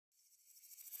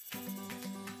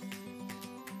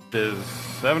It is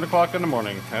 7 o'clock in the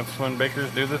morning. That's when bakers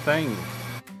do the thing.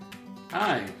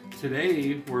 Hi,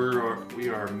 today we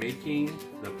are making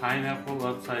the pineapple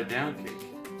upside down cake.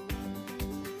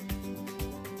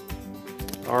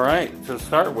 Alright, to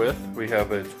start with, we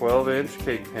have a 12-inch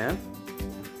cake pan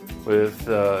with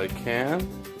a can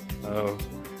of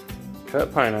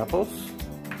cut pineapples.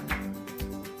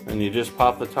 And you just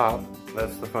pop the top.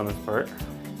 That's the funnest part.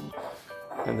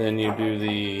 And then you do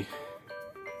the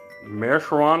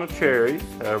maraschino cherries,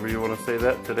 however you want to say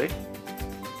that today.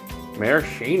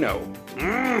 Maraschino.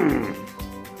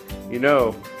 You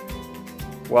know,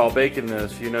 while baking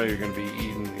this, you know you're going to be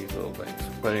eating these little things.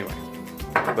 But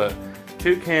anyway,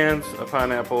 2 cans of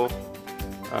pineapple.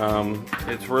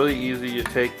 It's really easy. You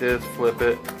take this, flip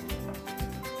it,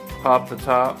 pop the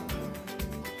top,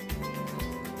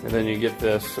 and then you get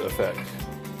this effect.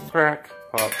 Crack,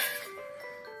 pop.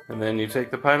 And then you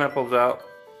take the pineapples out.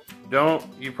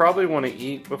 You probably want to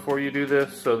eat before you do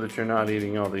this so that you're not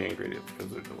eating all the ingredients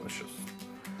because they're delicious.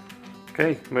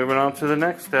 Okay, moving on to the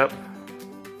next step.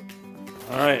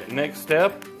 Alright, next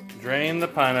step, drain the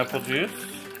pineapple juice.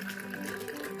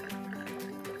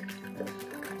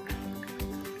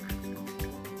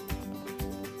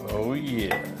 Oh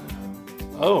yeah.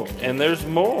 Oh, and there's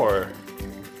more.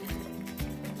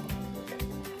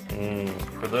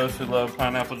 For those who love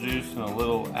pineapple juice and a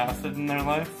little acid in their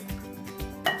life,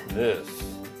 this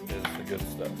is the good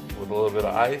stuff. With a little bit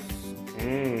of ice.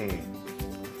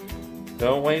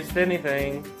 Don't waste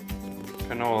anything.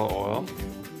 Canola oil.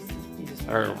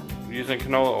 Or using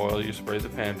canola oil, you spray the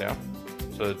pan down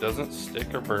so it doesn't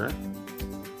stick or burn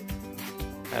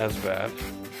as bad.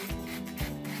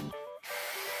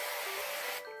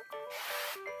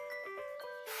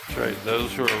 That's right,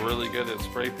 those who are really good at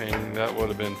spray painting, that would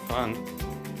have been fun.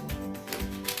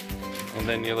 And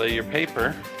then you lay your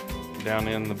paper down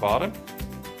in the bottom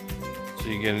so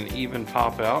you get an even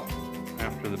pop out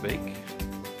after the bake.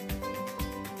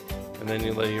 And then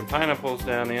you lay your pineapples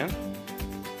down in.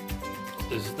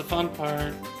 This is the fun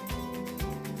part.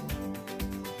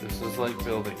 This is like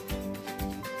building.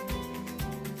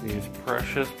 These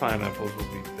precious pineapples will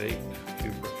be baked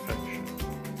to perfection.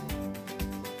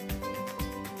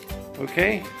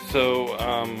 Okay, so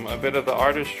a bit of the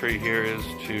artistry here is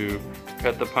to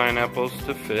cut the pineapples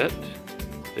to fit.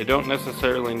 They don't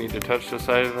necessarily need to touch the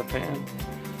side of the pan,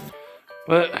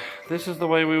 but this is the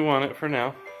way we want it for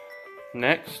now.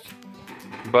 Next,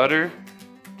 butter,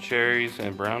 cherries,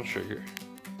 and brown sugar.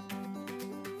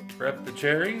 Prep the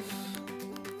cherries.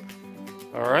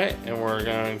 Alright, and we're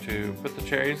going to put the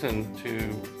cherries into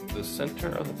the center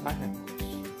of the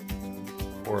pineapples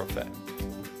for effect.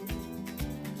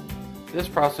 This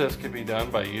process can be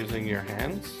done by using your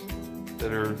hands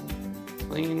that are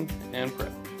clean and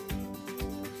prepped.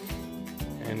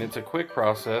 And it's a quick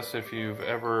process. If you've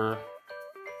ever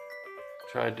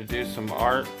tried to do some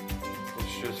art,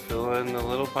 it's just fill in the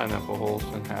little pineapple holes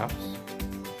in halves.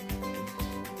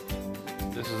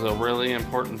 This is a really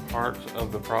important part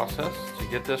of the process. To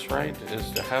get this right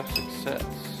is to have success.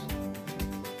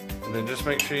 And then just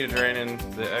make sure you drain in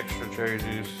the extra cherry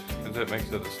juice because it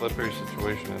makes it a slippery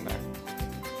situation in there.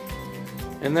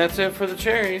 And that's it for the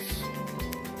cherries.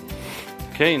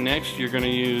 Okay, next you're going to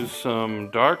use some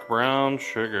dark brown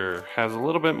sugar. Has a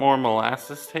little bit more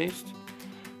molasses taste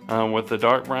with the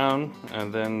dark brown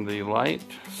and then the light.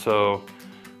 So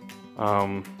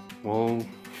we'll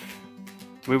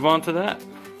move on to that.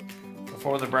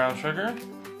 Before the brown sugar,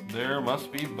 there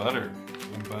must be butter.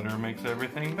 And butter makes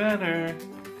everything better.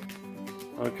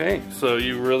 Okay, so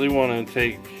you really want to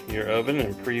take your oven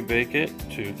and pre-bake it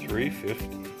to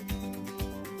 350.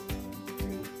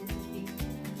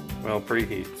 Well,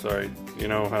 preheat, sorry. You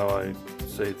know how I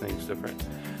say things different.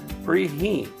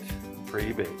 Preheat,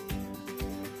 pre-bake.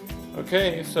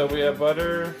 Okay, so we have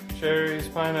butter, cherries,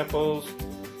 pineapples,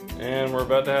 and we're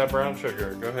about to have brown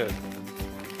sugar. Go ahead.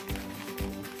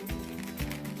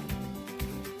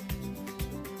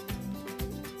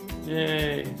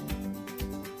 Yay!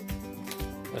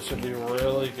 That should be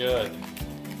really good.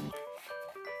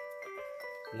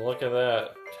 Look at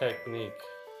that technique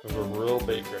of a real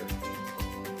baker.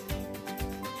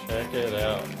 Check it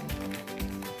out.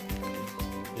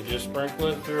 You just sprinkle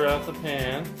it throughout the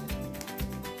pan.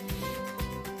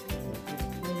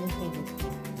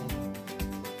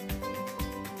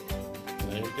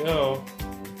 There you go.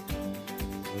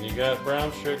 And you got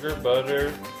brown sugar,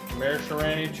 butter,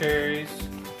 maraschino cherries,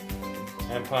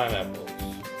 and pineapples.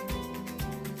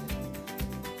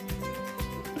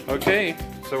 Okay,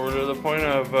 so we're to the point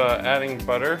of adding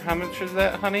butter. How much is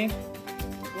that, honey?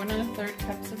 1 1/3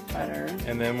 cups of butter.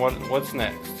 And then what's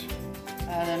next?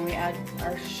 Then we add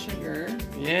our sugar.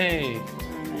 Yay!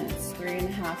 And it's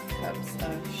 3.5 cups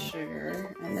of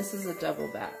sugar. And this is a double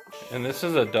batch. And this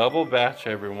is a double batch,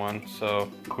 everyone.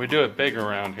 So we do it big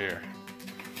around here.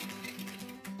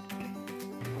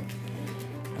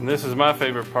 And this is my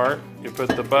favorite part. You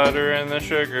put the butter and the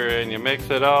sugar and you mix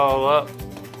it all up.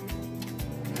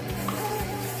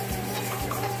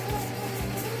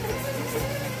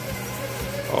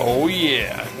 Oh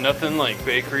yeah, nothing like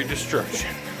bakery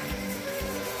destruction.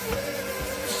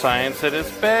 Science at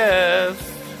its best.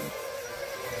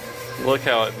 Look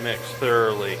how it mixed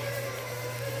thoroughly.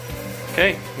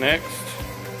 Okay, next.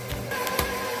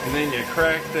 And then you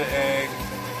crack the egg.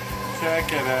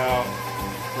 Check it out.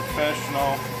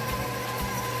 Professional.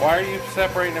 Why are you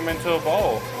separating them into a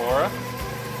bowl, Laura?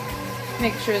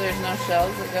 Make sure there's no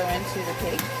shells that go into the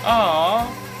cake. Aww.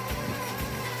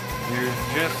 You're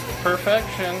just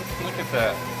perfection. Look at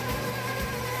that.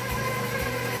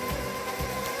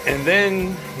 And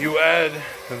then you add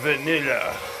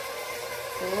vanilla.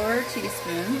 4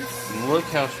 teaspoons. Look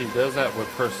how she does that with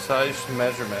precise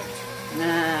measurement.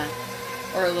 Nah,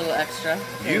 or a little extra.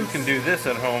 You can do this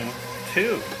at home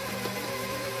too.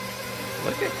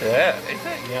 Look at that. Isn't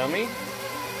that yummy?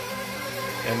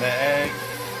 And the eggs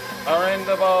are in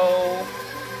the bowl.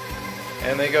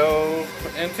 And they go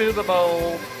into the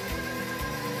bowl.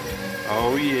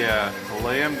 Oh yeah,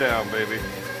 lay them down, baby.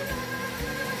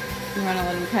 You want to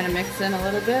let them kind of mix in a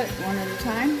little bit, one at a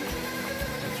time?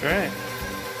 That's right.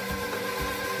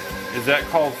 Is that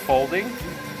called folding?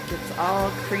 It's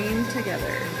all creamed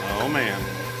together. Oh man,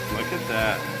 look at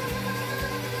that.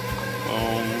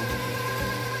 Boom.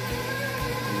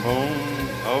 Boom.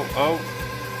 Oh, oh.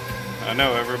 I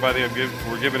know, everybody,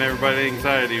 we're giving everybody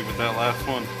anxiety with that last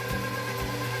one.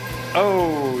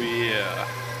 Oh yeah.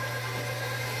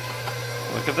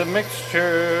 Look at the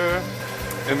mixture.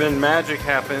 And then magic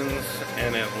happens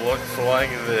and it looks like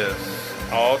this.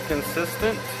 All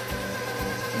consistent.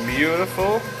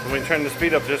 Beautiful. Let me turn the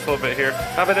speed up just a little bit here.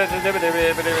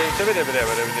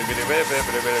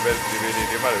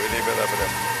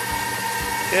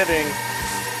 Kidding.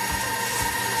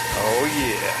 Oh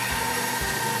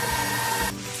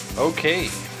yeah. Okay,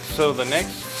 so the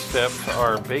next steps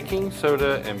are baking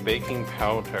soda and baking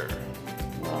powder.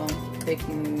 Well,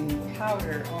 baking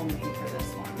powder only for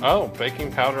this one. Oh,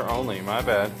 baking powder only, my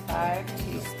bad. 5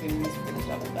 teaspoons for the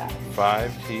double batch.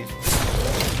 5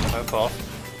 teaspoons. That's awesome.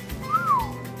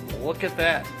 Look at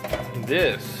that.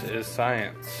 This is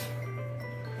science.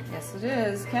 Yes, it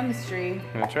is. Chemistry.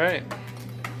 That's right.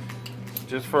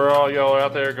 Just for all y'all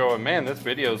out there going, man, this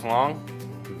video's long.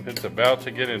 It's about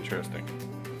to get interesting.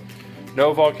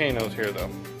 No volcanoes here,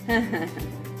 though.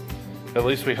 At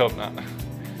least we hope not.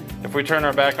 If we turn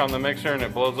our back on the mixer and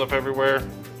it blows up everywhere,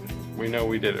 we know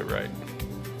we did it right.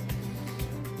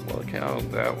 Look how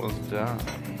that was done.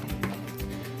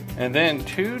 And then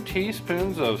 2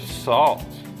 teaspoons of salt.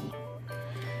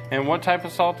 And what type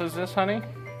of salt is this, honey?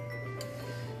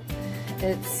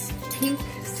 It's pink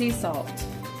sea salt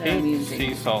that I'm Pink using.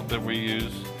 sea salt that we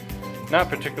use. Not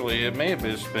particularly, it may have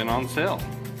just been on sale.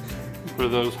 For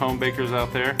those home bakers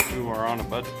out there who are on a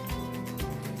budget.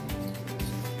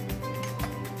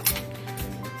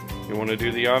 You want to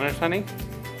do the honors, honey?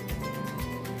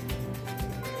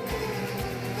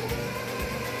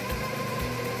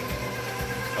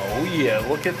 Oh yeah,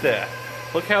 look at that.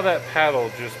 Look how that paddle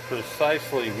just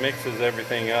precisely mixes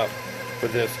everything up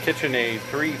with this KitchenAid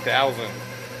 3000.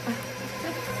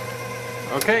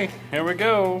 Okay, here we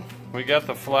go. We got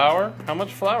the flour. How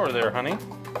much flour there, honey?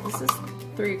 This is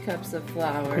 3 cups of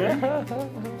flour.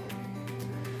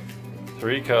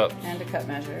 3 cups. And a cup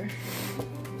measure.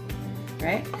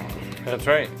 Right? That's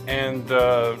right. And,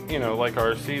 you know, like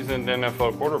our seasoned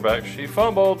NFL quarterback, she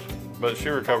fumbled, but she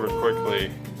recovered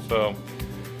quickly. So,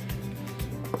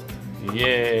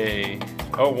 yay.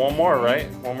 Oh, one more,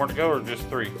 right? One more to go, or just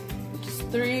 3? Just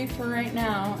 3 for right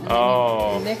now. And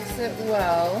Oh. then you mix it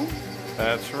well.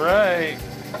 That's right.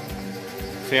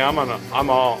 See, I'm an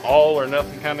all or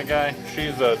nothing kind of guy.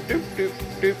 She's a doop, doop,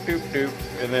 doop, doop, doop.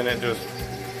 And then it just,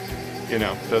 you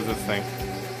know, does its thing.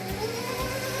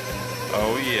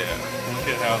 Oh yeah, look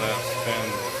at how that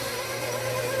spins.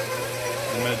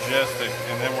 Majestic.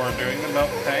 And then we're doing the milk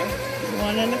thing.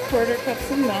 1 1/4 cups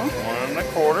of milk. 1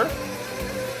 1/4.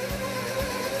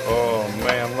 Oh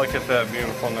man, look at that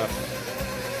beautifulness.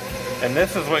 And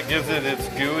this is what gives it its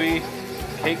gooey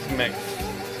cake mix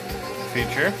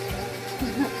feature.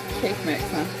 Cake mix,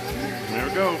 huh? There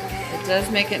we go. It does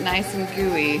make it nice and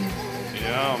gooey.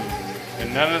 Yum.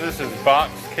 And none of this is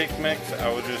box cake mix. I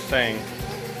was just saying.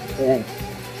 Ooh.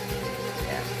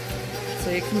 Yeah. So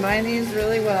you combine these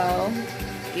really well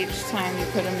each time you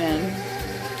put them in.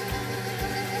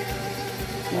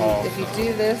 And if you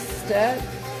do this step,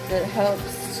 it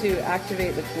helps to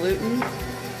activate the gluten.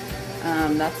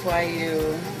 That's why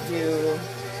you do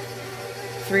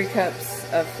 3 cups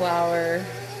of flour,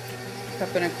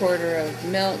 1.25 cups of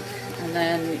milk, and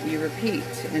then you repeat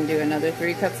and do another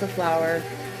 3 cups of flour,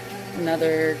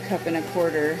 another 1.25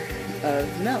 cups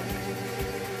of milk.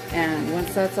 And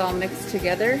once that's all mixed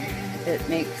together, it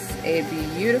makes a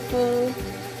beautiful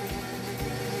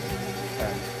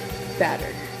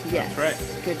batter. Yes. That's right.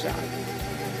 Good job.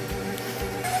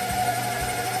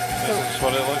 This is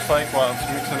what it looks like while it's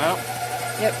mixing up.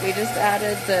 Yep, we just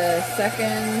added the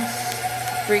second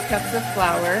 3 cups of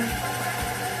flour.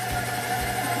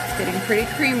 It's getting pretty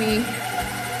creamy.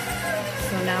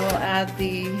 So now we'll add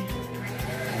the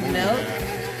milk.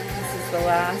 This is the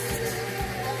last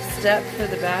step for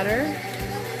the batter.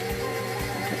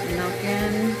 Put the milk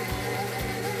in.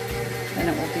 Then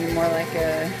it will be more like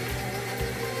a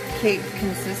cake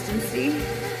consistency.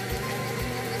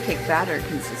 Cake batter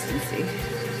consistency.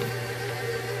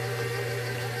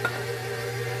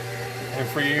 And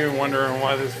for you wondering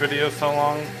why this video is so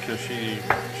long, because she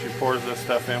pours this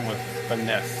stuff in with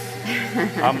finesse.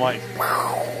 I'm like,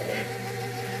 wow.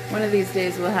 One of these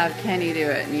days we'll have Kenny do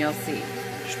it and you'll see.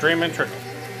 Stream and trickle.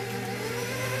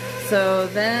 So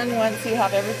then once you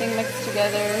have everything mixed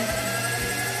together,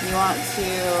 you want to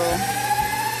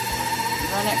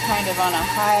run it kind of on a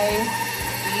high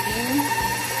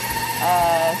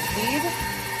speed.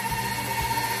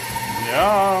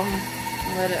 Yum.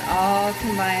 Let it all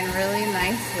combine really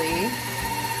nicely,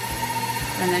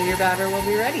 and then your batter will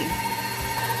be ready.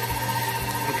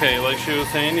 Okay, like she was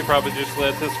saying, you probably just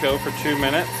let this go for 2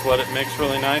 minutes. Let it mix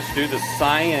really nice. Do the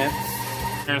science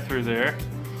through there.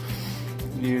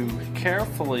 You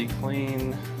carefully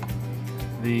clean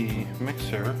the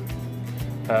mixer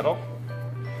paddle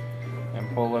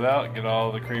and pull it out. Get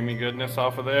all the creamy goodness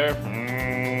off of there.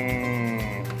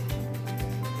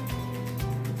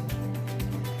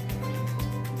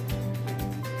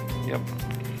 Yep.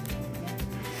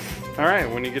 Alright,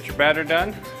 when you get your batter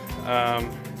done,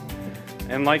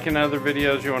 and like in other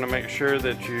videos, you want to make sure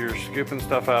that you're scooping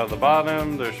stuff out of the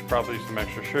bottom. There's probably some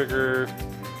extra sugar,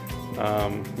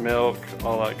 milk,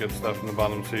 all that good stuff in the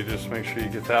bottom, so you just make sure you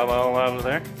get that all out of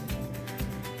there.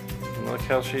 And look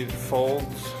how she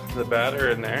folds the batter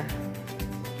in there.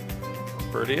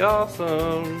 Pretty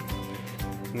awesome.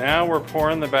 Now we're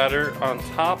pouring the batter on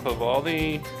top of all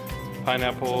the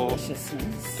pineapple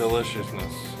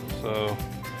deliciousness. So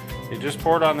you just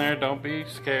pour it on there. Don't be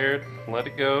scared. Let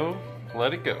it go.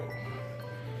 Let it go.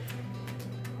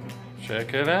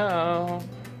 Check it out.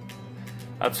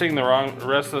 I'd sing the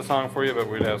rest of the song for you, but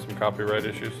we'd have some copyright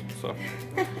issues. So,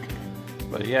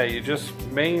 but yeah, you just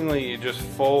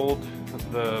fold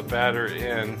the batter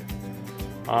in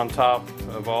on top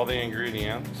of all the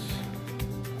ingredients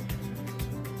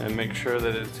and make sure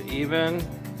that it's even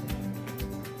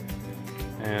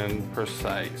and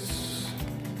precise.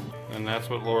 And that's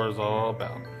what Laura's all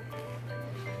about.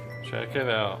 Check it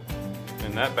out.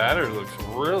 And that batter looks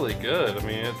really good. I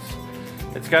mean,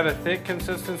 it's got a thick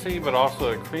consistency, but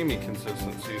also a creamy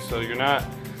consistency. So you're not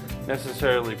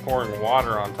necessarily pouring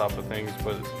water on top of things,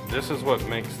 but this is what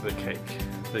makes the cake.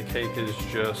 The cake is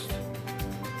just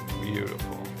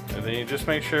beautiful. And then you just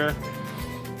make sure,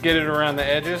 get it around the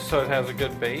edges so it has a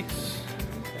good base.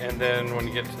 And then when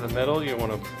you get to the middle, you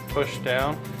want to push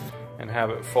down and have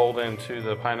it fold into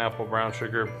the pineapple, brown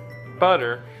sugar,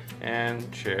 butter,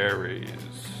 and cherries.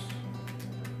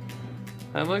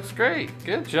 That looks great.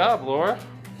 Good job, Laura.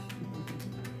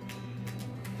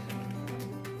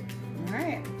 All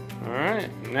right. All right,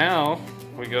 now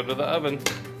we go to the oven.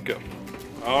 Go.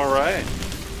 All right.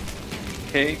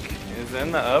 Cake is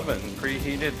in the oven,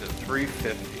 preheated to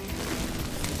 350.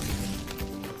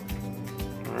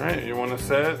 All right, you want to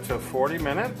set it to 40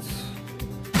 minutes.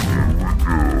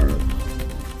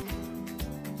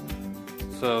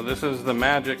 So this is the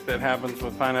magic that happens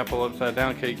with pineapple upside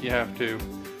down cake. You have to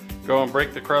go and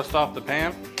break the crust off the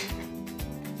pan.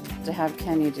 To have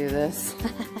Kenny do this.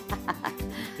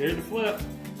 Here's the flip.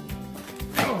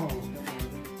 Oh,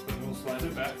 so we'll slide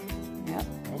it back. Yep.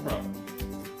 No problem.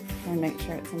 And make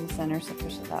sure it's in the center, so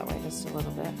push it that way just a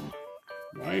little bit.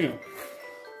 Bam.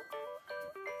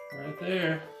 Right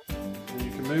there. And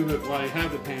you can move it while you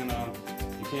have the pan on.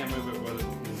 You can't move it with it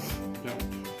when you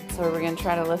don't. So we're gonna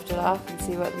try to lift it off and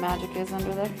see what the magic is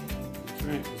under there. That's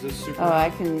right. Is this super? Oh, I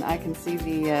can see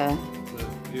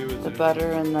the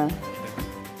butter and the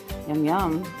yum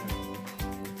yum.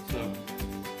 So,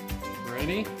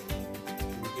 ready?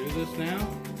 We do this now.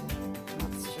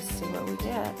 Let's just see what we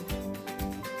get.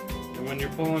 And when you're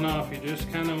pulling off, you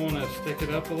just kind of want to stick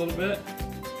it up a little bit.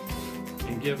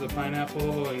 and give the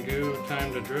pineapple and goo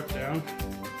time to drip down.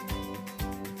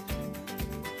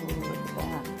 Oh, look at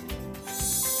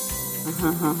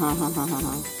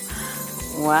that.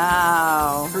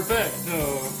 Wow.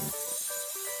 Perfecto.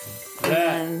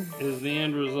 That is the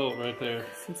end result right there.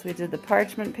 Since we did the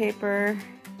parchment paper,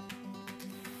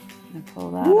 I'm gonna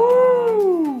pull that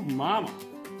Woo! off. Mama.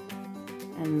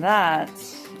 And that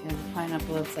is a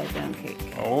pineapple upside down cake.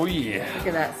 Oh yeah. Look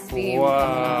at that steam.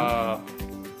 Wow.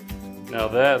 Now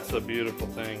that's a beautiful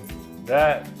thing.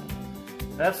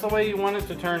 That's the way you want it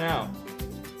to turn out.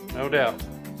 No doubt.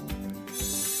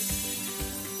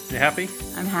 You happy?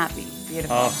 I'm happy.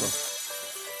 Beautiful. Awesome.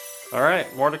 All right,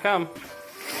 more to come.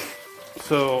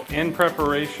 So in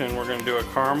preparation, we're gonna do a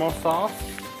caramel sauce.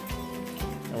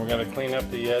 And we're gonna clean up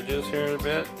the edges here a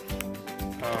bit.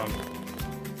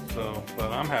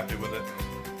 But I'm happy with it.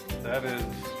 That is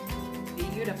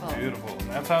Beautiful. beautiful. And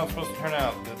that's how it's supposed to turn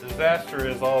out. The disaster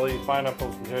is all these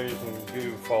pineapples and cherries and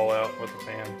goo fall out with the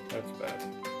pan. That's bad.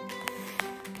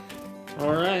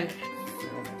 All right.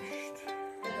 Finished.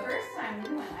 The first time we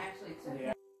went, I actually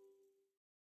took